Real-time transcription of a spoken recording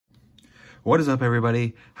What is up,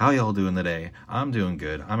 everybody? How y'all doing today? I'm doing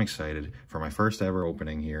good. I'm excited for my first ever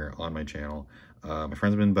opening here on my channel. My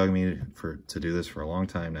friends have been bugging me to do this for a long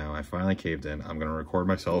time now. I finally caved in. I'm going to record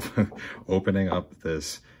myself opening up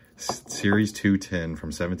this Series 2 tin from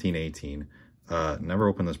 1718. Never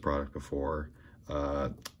opened this product before.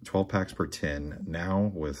 12 packs per tin.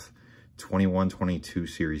 Now with 21-22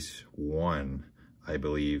 Series 1, I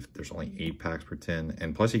believe there's only 8 packs per tin.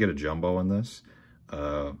 And plus you get a jumbo in this.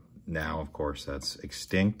 Now, of course, that's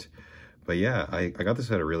extinct. But yeah, I got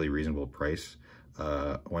this at a really reasonable price.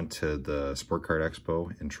 Went to the Sport Card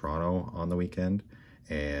Expo in Toronto on the weekend,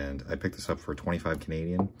 and I picked this up for 25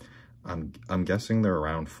 Canadian. I'm guessing they're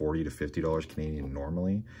around $40 to $50 Canadian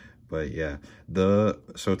normally. But yeah,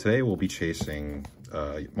 so today we'll be chasing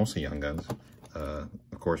mostly Young Guns.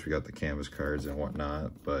 Of course, we got the canvas cards and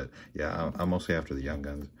whatnot, but yeah, I'm mostly after the Young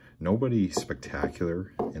Guns. Nobody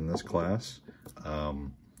spectacular in this class.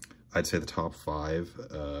 I'd say the top 5,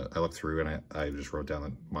 I looked through and I just wrote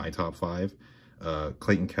down my top 5.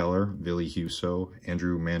 Clayton Keller, Ville Husso,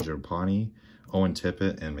 Andrew Mangiapane, Owen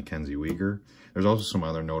Tippett, and Mackenzie Weegar. There's also some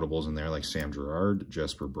other notables in there like Sam Gerard,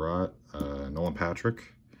 Jesper Bratt, Nolan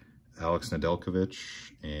Patrick, Alex Nedeljkovic,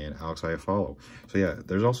 and Alex Iafallo. So yeah,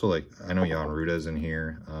 there's also like, I know Jan Ruda's in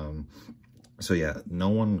here. So yeah, no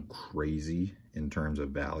one crazy in terms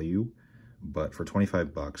of value, but for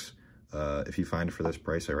 25 bucks, if you find it for this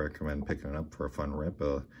price, I recommend picking it up for a fun rip.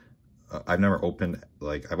 I've never opened,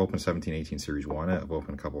 I've opened 1718 Series 1. I've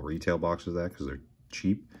opened a couple retail boxes of that because they're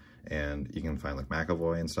cheap, and you can find like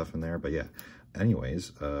McAvoy and stuff in there. But yeah,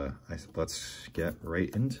 anyways, let's get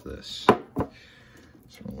right into this.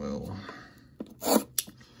 So we'll...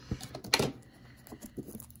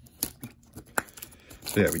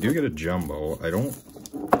 So yeah, we do get a jumbo. I don't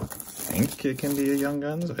think it can be a Young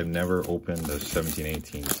Guns. I've never opened a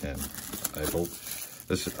 1718 tin.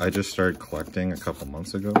 I just started collecting a couple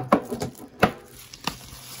months ago.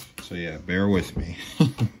 So yeah, bear with me.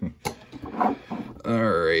 All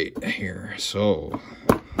right, here. So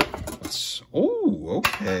let's, oh,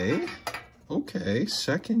 okay.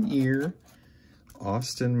 Second year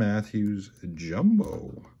Austin Matthews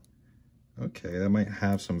jumbo. Okay, that might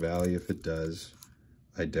have some value if it does.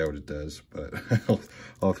 I doubt it does, but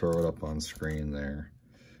I'll throw it up on screen there.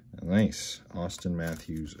 Nice, Austin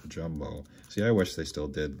Matthews jumbo. See, I wish they still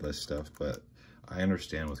did this stuff, but I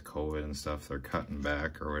understand with COVID and stuff, they're cutting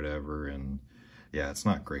back or whatever, and yeah, it's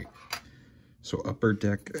not great. So Upper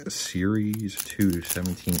Deck Series 2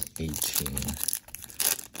 1718.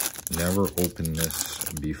 Never opened this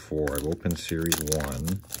before. I've opened Series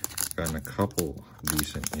 1. Gotten a couple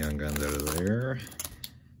decent Young Guns out of there.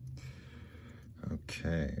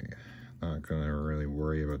 Okay, not gonna really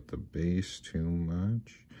worry about the base too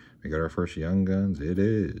much. We got our first Young Guns. It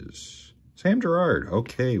is Sam Gerard.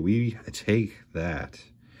 Okay, we take that.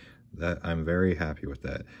 I'm very happy with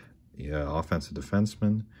that. Yeah, offensive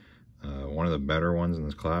defenseman. One of the better ones in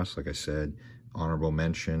this class. Like I said, honorable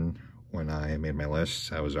mention. When I made my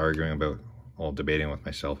list, I was debating with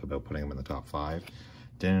myself about putting him in the top 5.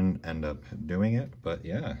 Didn't end up doing it, but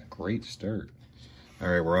yeah, great start. All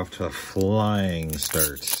right, we're off to a flying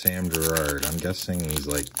start. Sam Gerard. I'm guessing he's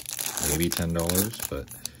like maybe $10, but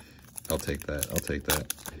I'll take that. I'll take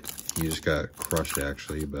that. He just got crushed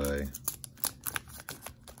actually by...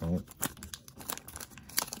 Oh.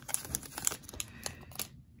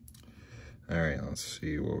 All right, let's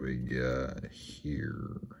see what we got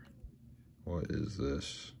here. What is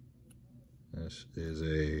this? This is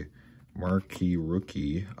a marquee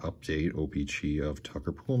rookie update OPG of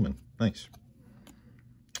Tucker Poolman. Nice.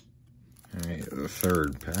 All right, the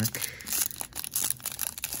third pack.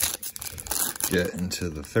 Get into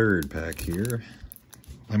the third pack here.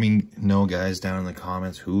 Let me know, guys, down in the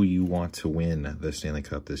comments who you want to win the Stanley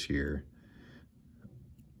Cup this year.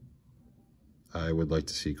 I would like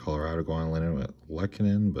to see Colorado go on linen with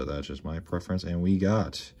Lehkonen, but that's just my preference. And we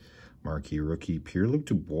got marquee rookie Pierre-Luc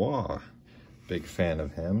Dubois. Big fan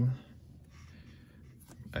of him.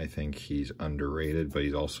 I think he's underrated, but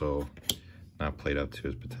he's also not played up to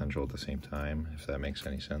his potential at the same time, if that makes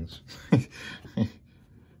any sense. I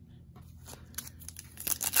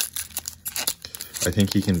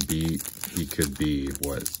think he could be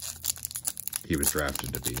what he was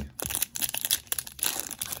drafted to be.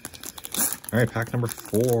 All right, pack number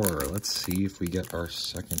 4. Let's see if we get our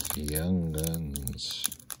second Young Guns.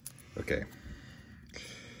 Okay.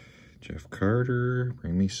 Jeff Carter,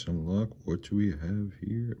 bring me some luck. What do we have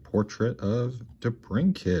here? Portrait of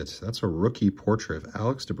DeBrincat. That's a rookie portrait of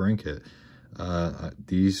Alex DeBrincat.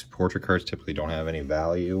 These portrait cards typically don't have any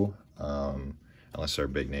value unless they're a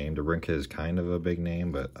big name. DeBrincat is kind of a big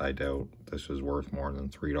name, but I doubt this is worth more than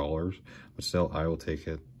 $3, but still, I will take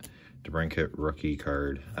it. DeBrincat rookie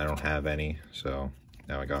card. I don't have any, so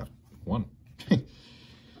now I got one. All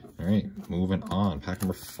right, moving on. Pack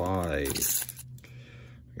number 5.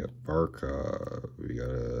 We got Barca. We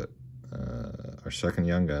got our second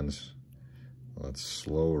Young Guns. Let's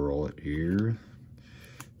slow roll it here.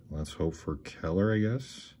 Let's hope for Keller, I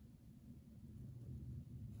guess.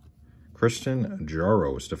 Christian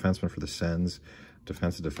Jaros, defenseman for the Sens.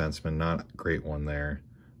 Defensive defenseman, not a great one there.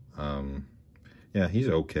 Yeah, he's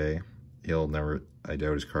okay. He'll never, I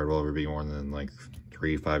doubt his card will ever be more than like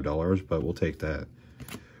 $3, $5, but we'll take that.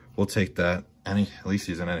 We'll take that. At least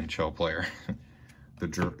he's an NHL player.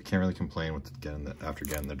 Can't really complain with after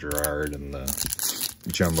getting the Gerard and the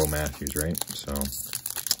Jumbo Matthews, right? So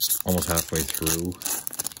almost halfway through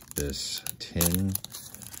this tin.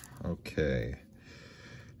 Okay.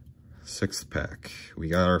 6th pack. We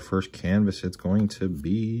got our first canvas. It's going to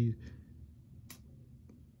be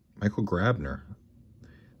Michael Grabner.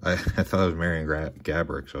 I thought I was Marian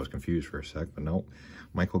Gaborik, so I was confused for a sec, but nope.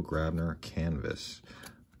 Michael Grabner canvas.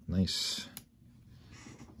 Nice.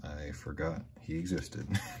 I forgot he existed.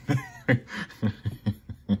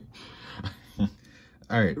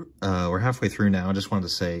 All right, we're halfway through now. I just wanted to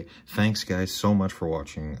say thanks, guys, so much for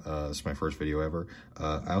watching. This is my first video ever.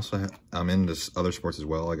 I'm into other sports as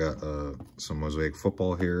well. I got some Mosaic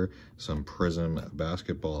football here, some Prism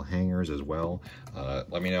basketball hangers as well.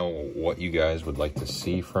 Let me know what you guys would like to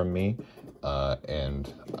see from me,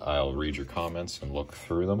 and I'll read your comments and look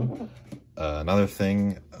through them. Another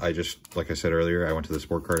thing, like I said earlier, I went to the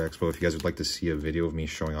Sport Card Expo. If you guys would like to see a video of me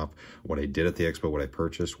showing off what I did at the expo, what I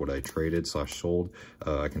purchased, what I traded / sold,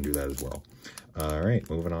 I can do that as well. All right,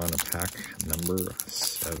 moving on to pack number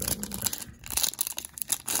 7.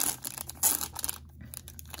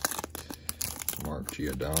 Mark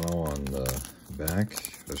Giordano on the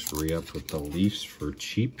back. Just re-upped with the Leafs for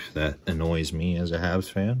cheap. That annoys me as a Habs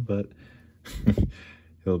fan, but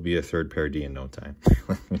he'll be a third pair D in no time.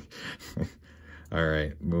 All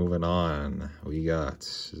right, moving on. We got,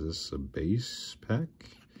 is this a base pack?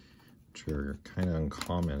 Which are kind of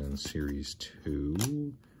uncommon in Series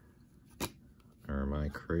 2. Or am I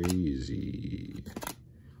crazy?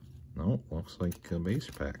 No, looks like a base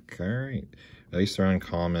pack. All right. At least they're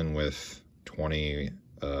uncommon with 2020,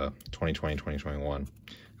 2021.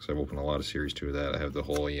 Because I've opened a lot of Series 2 of that. I have the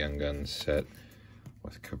whole Young Guns set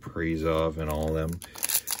with Kaprizov and all of them.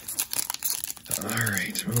 All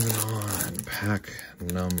right, moving on. Pack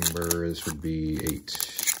number, this would be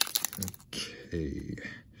 8. Okay.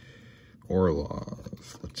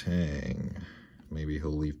 Orlov, Letang. Maybe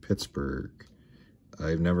he'll leave Pittsburgh.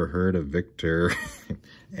 I've never heard of Victor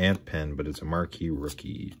Antpen, but it's a marquee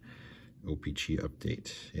rookie. OPG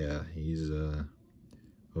update. Yeah, he's,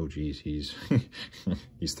 oh geez, he's,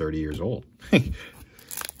 he's 30 years old.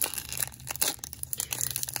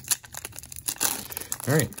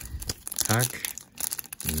 All right, pack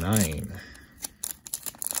 9.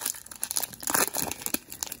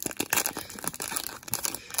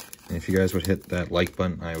 And if you guys would hit that like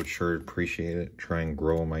button, I would sure appreciate it. Try and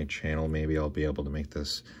grow my channel. Maybe I'll be able to make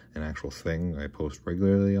this an actual thing I post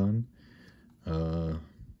regularly on.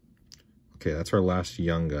 Okay, that's our last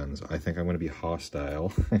Young Guns. I think I'm going to be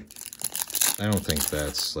hostile. I don't think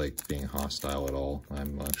that's like being hostile at all.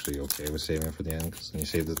 I'm actually okay with saving it for the end, because then you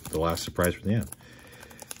save the last surprise for the end.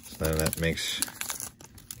 So then that makes...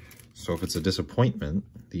 So if it's a disappointment,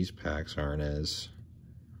 these packs aren't as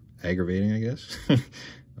aggravating, I guess.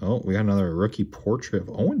 Oh, we got another rookie portrait of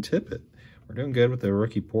Owen Tippett. We're doing good with the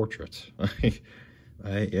rookie portraits.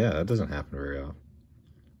 Yeah, that doesn't happen very often.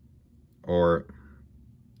 Or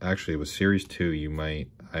actually, with Series 2,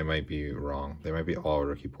 I might be wrong. They might be all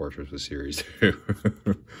rookie portraits with Series 2.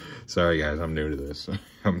 Sorry, guys, I'm new to this.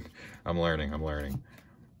 I'm learning.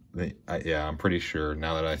 Yeah, I'm pretty sure,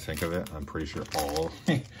 now that I think of it, I'm pretty sure all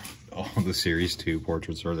the Series 2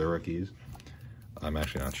 portraits are the rookies. I'm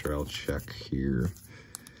actually not sure. I'll check here.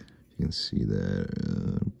 You can see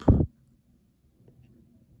that.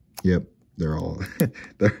 Yep, they're all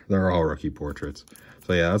they're all rookie portraits.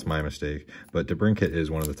 So yeah, that's my mistake. But DeBrincat is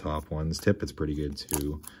one of the top ones. Tippett's pretty good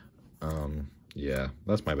too. Yeah,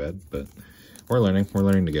 that's my bad. But we're learning. We're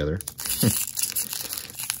learning together.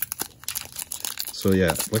 So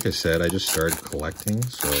yeah, like I said, I just started collecting.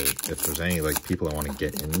 So if there's any like people that want to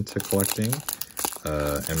get into collecting,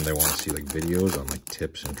 and they want to see like videos on like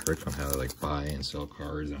tips and tricks on how to like buy and sell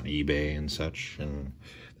cards on eBay and such, and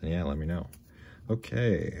then yeah, let me know.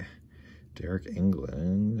 Okay, Derek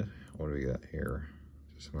England. What do we got here?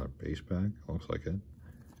 Just another base pack. Looks like it.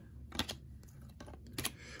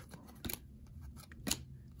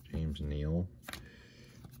 James Neal.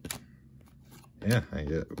 Yeah, I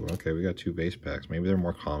get, okay, we got 2 base packs. Maybe they're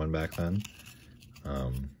more common back then.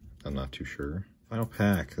 I'm not too sure. Final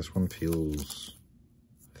pack. This one feels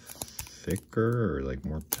thicker or like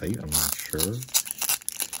more tight. I'm not sure.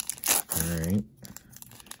 All right.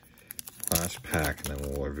 Last pack, and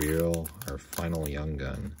then we'll reveal our final Young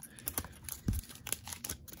Gun.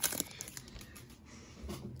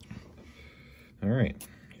 All right,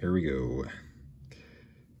 here we go.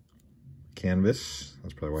 Canvas,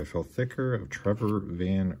 that's probably why it felt thicker, of Trevor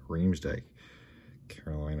Van Riemsdyk,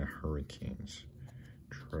 Carolina Hurricanes.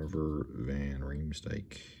 Trevor Van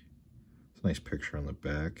Riemsdyk. It's a nice picture on the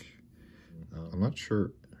back. I'm not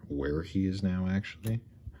sure where he is now, actually.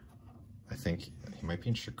 I think he might be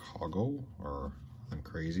in Chicago, or I'm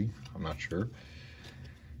crazy. I'm not sure.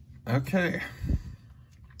 Okay.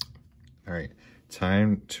 All right.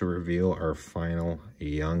 Time to reveal our final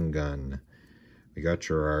Young Gun. We got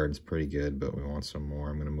Gerard's pretty good, but we want some more.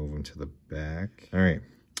 I'm going to move him to the back. All right.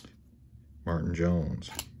 Martin Jones.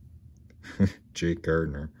 Jake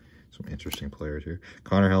Gardner. Some interesting players here.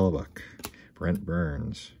 Connor Hellebuck. Brent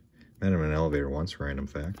Burns. Met him in an elevator once, random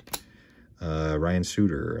fact. Ryan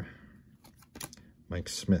Suter. Mike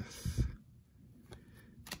Smith.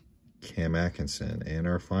 Cam Atkinson. And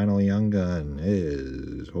our final Young Gun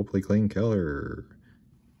is hopefully Clayton Keller.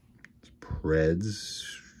 It's Preds.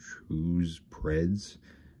 Who's Preds?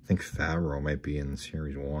 I think Favreau might be in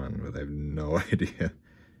Series 1, but I have no idea.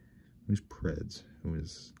 Who's Preds? Who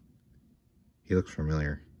is... He looks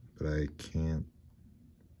familiar, but I can't...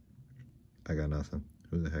 I got nothing.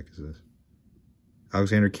 Who the heck is this?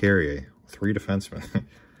 Alexander Carrier. 3 defensemen.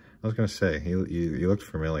 I was going to say, he looked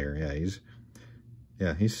familiar.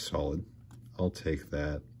 Yeah, he's solid. I'll take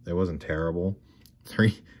that. It wasn't terrible.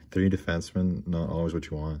 Three defensemen, not always what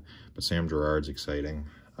you want, but Sam Girard's exciting.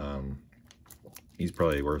 He's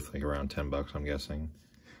probably worth like around $10, I'm guessing.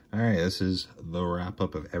 All right, this is the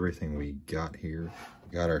wrap-up of everything we got here.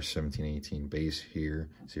 We got our 17-18 base here,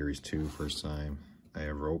 Series 2, first time I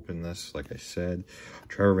ever opened this, like I said.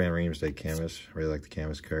 Trevor Van Riemsdyk canvas, really like the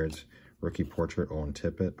canvas cards. Rookie portrait, Owen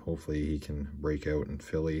Tippett. Hopefully he can break out in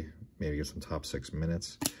Philly, maybe get some top 6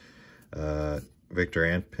 minutes. Victor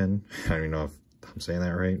Antpin, I don't even know if I'm saying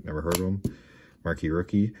that right, never heard of him. Marquee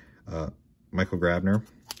rookie. Michael Grabner,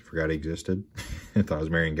 forgot he existed. I thought it was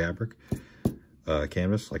Marian Gaborik.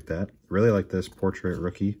 Canvas, like that. Really like this portrait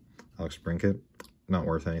rookie, Alex Brinkett. Not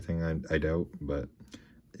worth anything, I doubt, but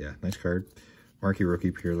yeah, nice card. Marquee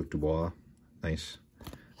rookie, Pierre-Luc Dubois, nice.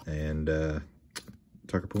 And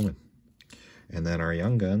Tucker Pullman. And then our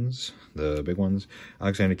Young Guns, the big ones,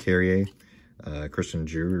 Alexander Carrier, Christian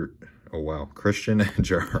Jaros,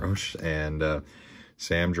 and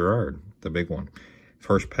Sam Girard, the big one.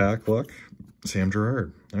 First pack look, Sam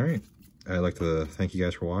Girard. All right. I'd like to thank you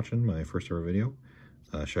guys for watching my first ever video.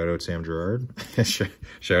 Shout out Sam Girard.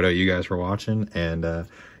 Shout out you guys for watching. And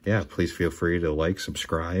yeah, please feel free to like,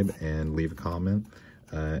 subscribe, and leave a comment.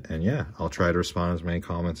 And yeah, I'll try to respond to as many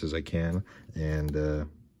comments as I can. And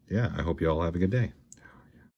yeah, I hope you all have a good day.